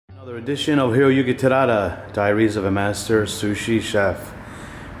Another edition of Hiroyuki Terada, Diaries of a Master Sushi Chef.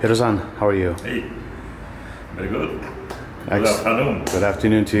 Hiro-san, how are you? Hey, very good. Good afternoon. Good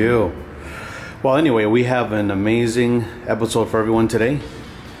afternoon to you. Well, anyway, we have an amazing episode for everyone today.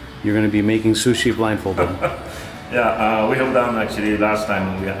 You're going to be making sushi blindfolded. Yeah, we have done actually last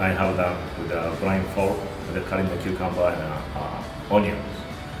time. I have done with a blindfold, with the cutting the cucumber and onions.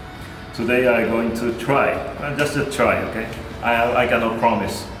 Today I'm going to try, just to try, okay? I cannot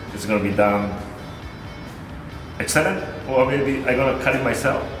promise it's going to be done excellent, or maybe I'm going to cut it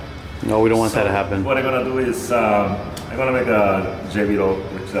myself. No, we don't want that to happen. What I'm going to do is I'm going to make a JB roll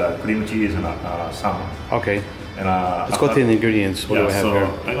with cream cheese and salmon. Okay. And, let's go through the ingredients. What do I have here?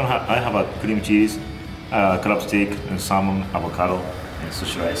 I have a cream cheese, crab stick, and salmon, avocado, and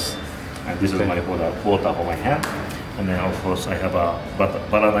sushi rice. And this is my water for my hand. And then of course I have a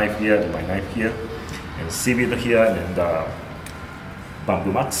butter knife here, and my knife here, and seaweed here, and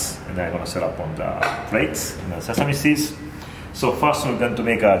bamboo mats. And then I'm gonna set up on the plates and the sesame seeds. So first we're going to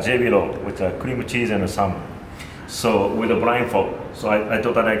make a JB roll with cream cheese and salmon. So with a blindfold. So I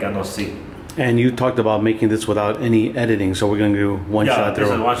thought that I cannot see. And you talked about making this without any editing, so we're going to do one shot through. Yeah,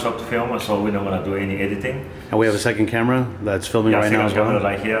 this is one shot film, so we're not going to do any editing. And we have a second camera that's filming right now as well?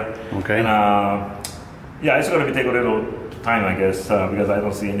 Right here. Okay. And yeah, it's going to take a little time, I guess, because I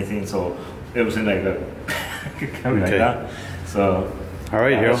don't see anything, so everything like that. Like that. So, all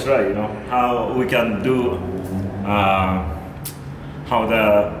right, Hiro. That's right, you know, how we can do, how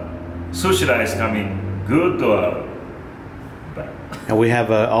the sushi rice coming good or bad. And we have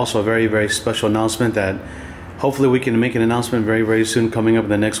also a very, very special announcement that hopefully we can make an announcement very, very soon coming up in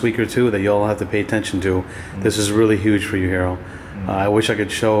the next week or two that you'll have to pay attention to. This is really huge for you, Hiro. I wish I could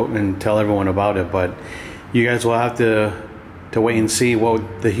show and tell everyone about it, but you guys will have to wait and see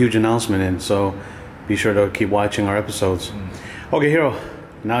what the huge announcement is. So be sure to keep watching our episodes. Okay, Hiro,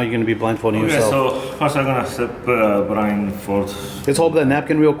 now you're going to be blindfolding yourself. So first I'm going to set blindfold. Let's hold that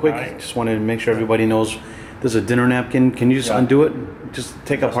napkin real quick. Right. Just wanted to make sure everybody knows this is a dinner napkin. Can you just undo it? Just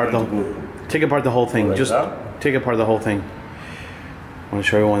take apart the whole thing. Like just that? take apart the whole thing. I want to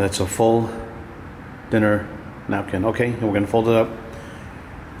show everyone that's a full dinner napkin. Okay, and we're going to fold it up.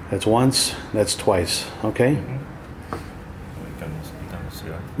 That's once, that's twice. Okay?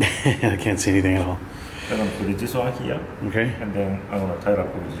 I can't see anything at all. I'm going to put this one here. Okay. And then I'm going to tie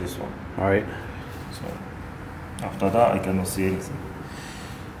up with this one. All right. So after that, I cannot see anything.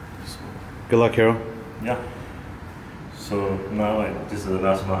 So, good luck, Hiro. Yeah. So now this is the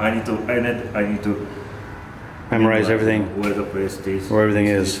last one. I need to memorize everything. Where the place is. Where everything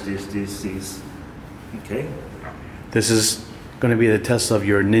is. This. Okay. This is going to be the test of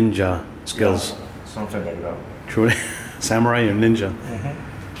your ninja skills. Yeah, something like that. True. Samurai or ninja.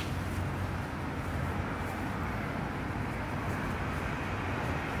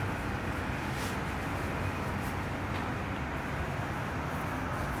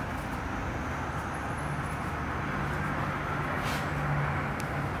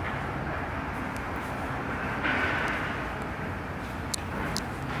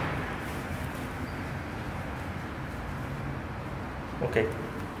 Okay.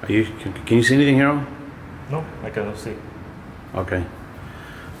 Can you see anything, Hiro? No, I cannot see. Okay.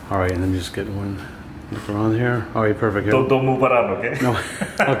 All right, and then just get one look around here. All right, perfect. Don't move around, okay? No.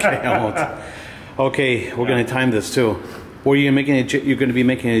 Okay, I won't. Okay, we're going to time this too. Or you're going to be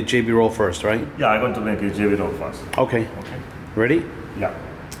making a JB roll first, right? Yeah, I'm going to make a JB roll first. Okay. Okay. Ready? Yeah.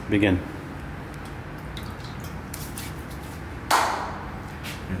 Begin.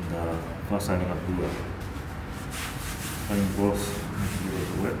 And first I'm going to do both.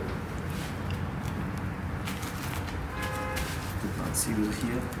 Wet. Put my seaweed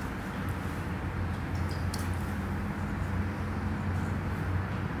here.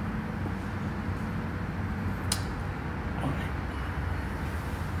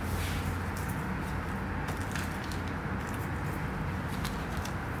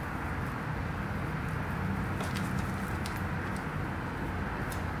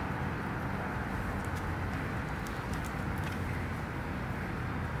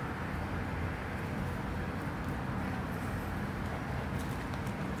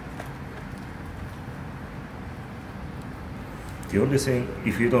 The only thing,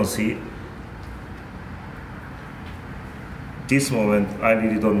 if you don't see this moment, I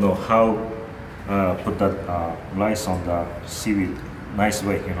really don't know how put that rice on the seaweed nice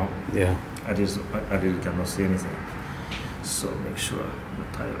way, you know. Yeah. I really cannot see anything. So make sure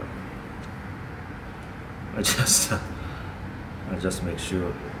the tire. I just make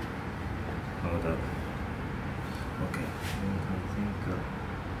sure how that. Okay. I think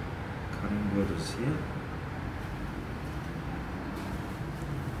cutting board is here.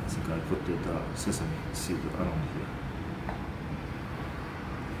 think I put the sesame seed around here.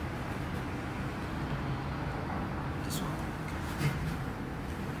 This one.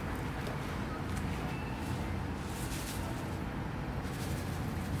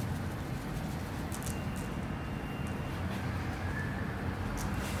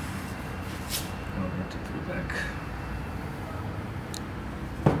 I'll have to put it back.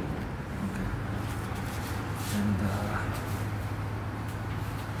 Okay. And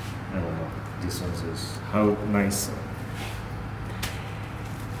I don't know. This one is how nice.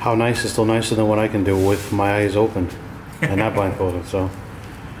 How nice is still nicer than what I can do with my eyes open and not blindfolded, so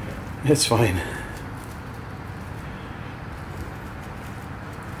it's fine.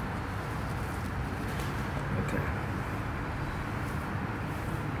 Okay.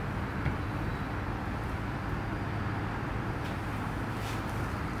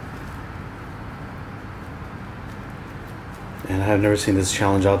 And I've never seen this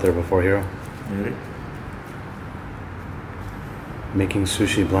challenge out there before, Hiro. Really? Making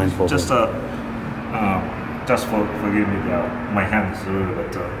sushi blindfolded. Just forgive me. My hand is a little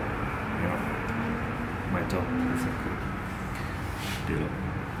bit, my toe. I think little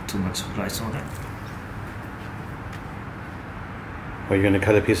too much rice on it. Are you going to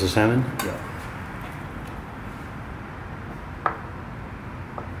cut a piece of salmon? Yeah.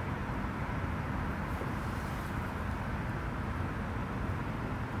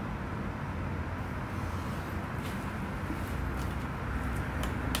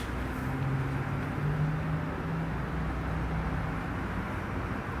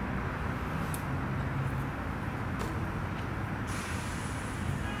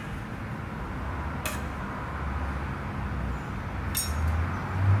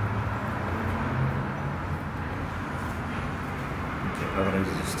 I'm gonna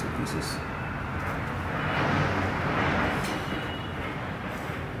use just 2 pieces.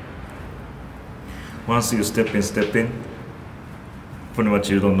 Once you step in, pretty much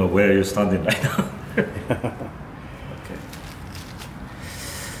you don't know where you're standing right now. Okay.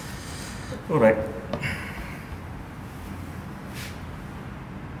 All right.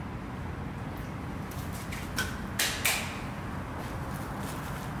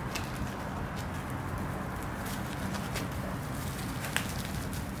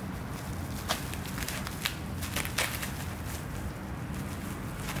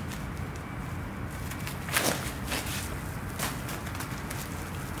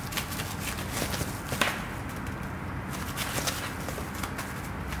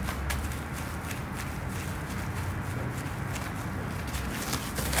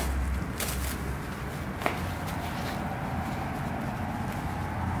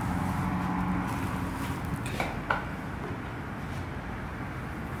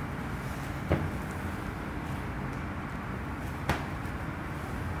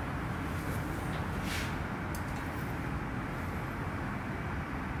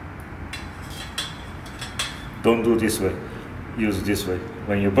 Don't do this way. Use this way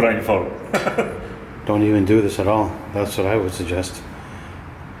when you're blindfold. Don't even do this at all. That's what I would suggest.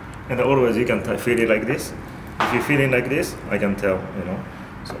 And always you can feel it like this. If you feel it like this, I can tell,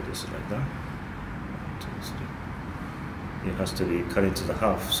 So this is like that. 1, 2, 3. It has to be cut into the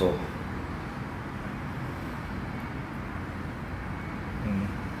half, so.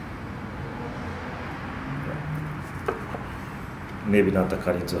 Maybe not the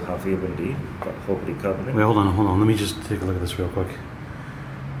cut into half evenly, but hopefully cut it. Wait, hold on. Let me just take a look at this real quick.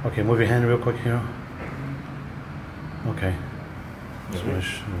 Okay, move your hand real quick, Hiro. Okay.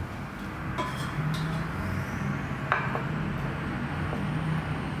 Swish.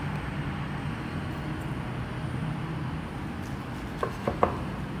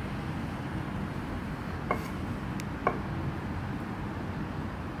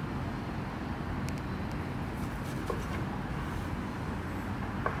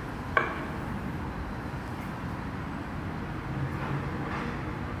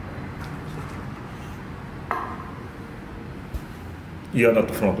 You're not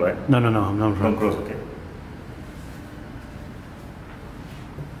the front, right? No, I'm not Front cross, okay.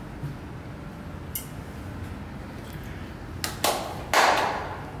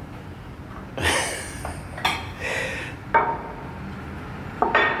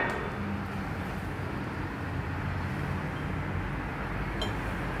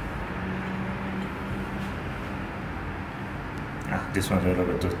 This one's a little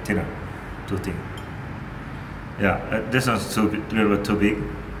bit too thinner, too thin. Yeah, this one's a little bit too big,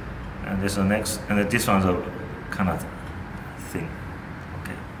 and this one next, and then this one's a kind of thin.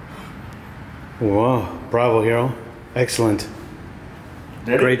 Okay. Wow, bravo, Hiro. Excellent.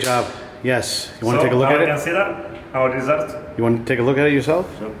 Ready? Great job. Yes. You want to take a look now at I it? can see that? our result. You want to take a look at it yourself?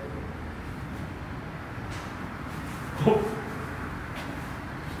 Sure.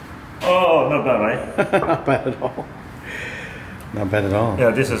 Oh, not bad, right? Not bad at all. Not bad at all.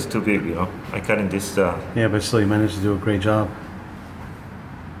 Yeah, this is too big, you know. I can't this. Yeah, but still, you managed to do a great job.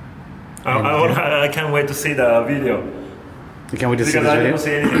 I can't wait to see the video. You can't wait to see Because this I video? don't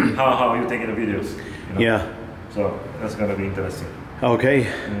see anything. How you taking the videos? You know? Yeah. So that's gonna be interesting. Okay.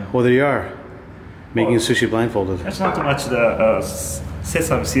 Well, there you are. Making sushi blindfolded. That's not too much the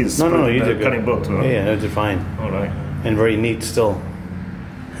sesame seeds. No, you did good. Cutting board, huh? Yeah, you did fine. All right. And very neat still.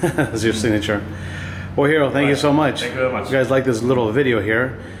 That's your signature. Well, Hiro, thank you so much. Thank you very much. If you guys like this little video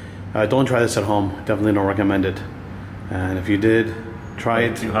here, don't try this at home. Definitely don't recommend it. And if you did, try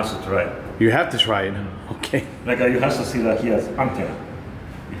it. You have to try it. You have to try it. Okay. Like you have to see that here's antenna.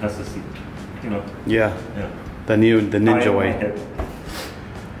 You have to see, you know. Yeah. Yeah. The ninja way.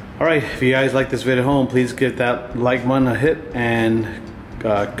 All right. If you guys like this video at home, please give that like button a hit and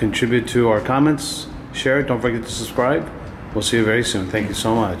contribute to our comments. Share it. Don't forget to subscribe. We'll see you very soon. Thank you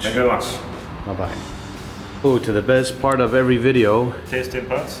so much. Thank you very much. Bye bye. Oh, to the best part of every video. Tasting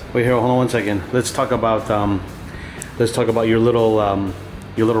parts. Wait here, hold on one second. Let's talk about your little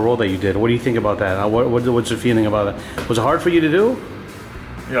roll that you did. What do you think about that? What's your feeling about it? Was it hard for you to do?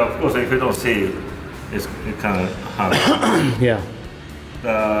 Yeah, of course. If you don't see it, it's kind of hard. Yeah.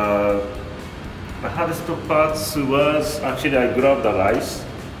 The hardest parts was actually I grabbed the rice,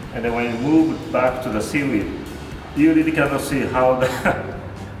 and then when you move back to the seaweed, you really cannot see how the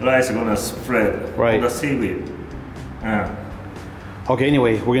rice is gonna spread on the seaweed. Yeah. Okay.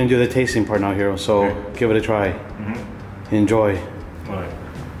 Anyway, we're gonna do the tasting part now, Hiro. So give it a try. Enjoy. All right.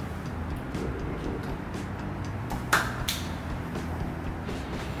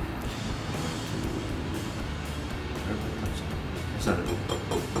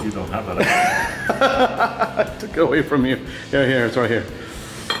 You don't have a I took it away from you. Here, it's right here.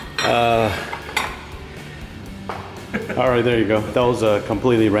 All right, there you go. That was a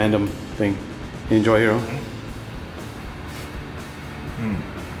completely random thing. Enjoy, Hiro.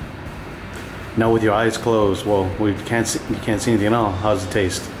 Now with your eyes closed, well, you can't see anything at all. How does it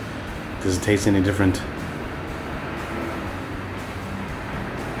taste? Does it taste any different?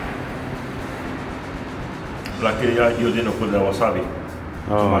 Luckily, you didn't put the wasabi.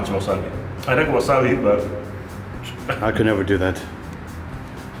 Too much wasabi. I like wasabi, but I could never do that.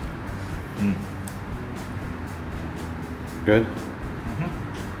 Good.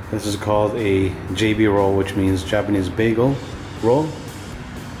 This is called a JB roll, which means Japanese bagel roll.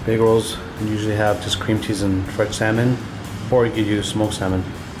 Bagel rolls usually have just cream cheese and fresh salmon, or you could use smoked salmon.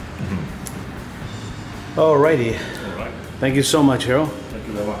 Alrighty. all right. Thank you so much, Hiro. Thank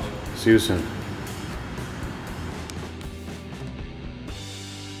you very much. See you soon.